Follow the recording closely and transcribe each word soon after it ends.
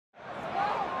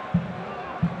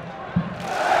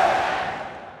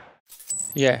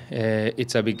Yeah,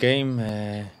 it's a big game.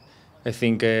 I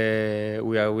think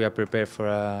we are prepared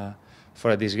for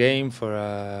this game for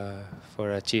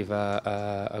achieve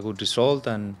a good result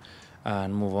and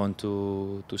move on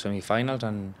to semi-finals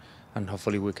and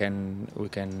hopefully we can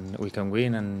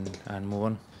win and move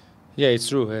on. Yeah, it's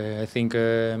true. I think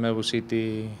Melbourne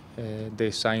City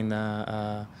they signed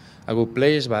a good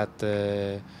players, but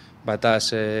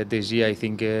us this year I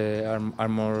think are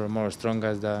more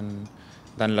stronger than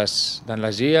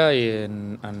last year,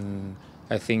 and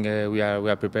I think we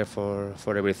are prepared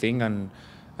for everything and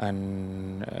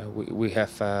we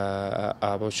have a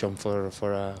option for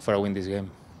a win this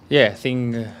game. Yeah, I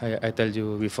think I told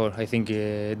you before. I think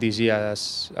this year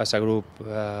as a group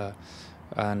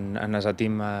and as a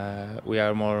team we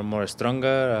are more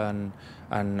stronger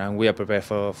and we are prepared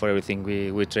for everything.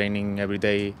 We're training every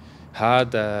day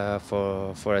hard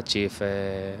for achieve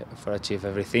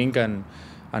everything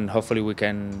and hopefully we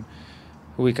can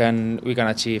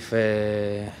achieve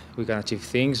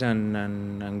things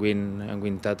and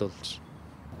win titles.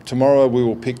 Tomorrow we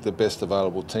will pick the best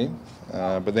available team,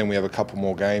 but then we have a couple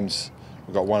more games.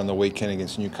 We've got one on the weekend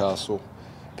against Newcastle,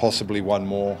 possibly one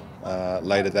more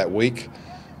later that week,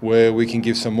 where we can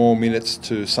give some more minutes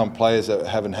to some players that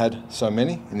haven't had so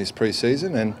many in this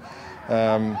pre-season, and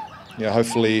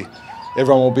hopefully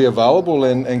everyone will be available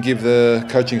and give the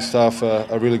coaching staff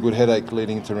a really good headache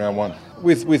leading into round one.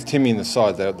 With Timmy in the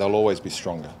side, they'll always be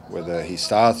stronger, whether he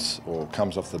starts or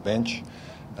comes off the bench.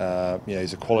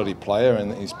 He's a quality player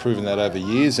and he's proven that over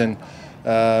years, and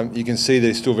you can see that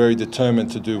he's still very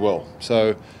determined to do well.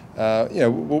 So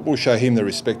we'll show him the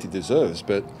respect he deserves,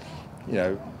 but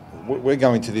we're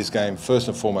going to this game first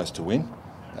and foremost to win.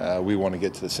 We want to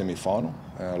get to the semi-final.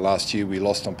 Last year we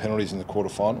lost on penalties in the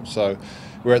quarter-final, so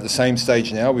we're at the same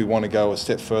stage now. We want to go a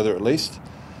step further at least,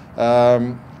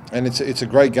 and it's a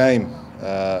great game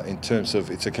in terms of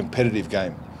it's a competitive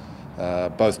game.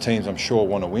 Both teams, I'm sure,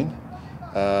 want to win.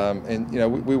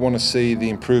 We want to see the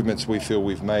improvements we feel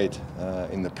we've made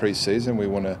in the pre-season. We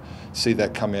want to see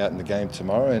that come out in the game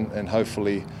tomorrow, and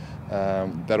hopefully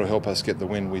that'll help us get the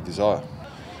win we desire.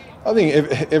 I think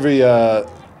every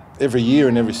year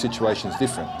and every situation is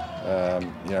different.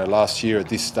 Last year at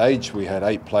this stage we had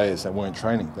 8 players that weren't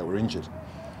training, that were injured.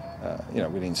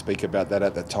 We didn't speak about that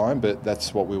at that time, but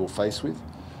that's what we were faced with.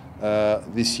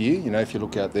 This year, if you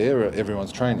look out there,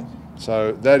 everyone's training.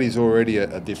 So that is already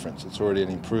a difference. It's already an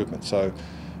improvement. So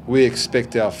we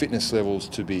expect our fitness levels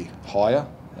to be higher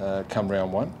come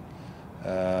round one.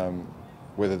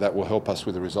 Whether that will help us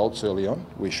with the results early on,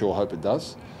 we sure hope it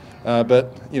does.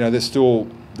 But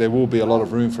there will be a lot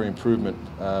of room for improvement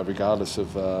regardless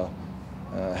of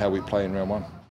how we play in round one.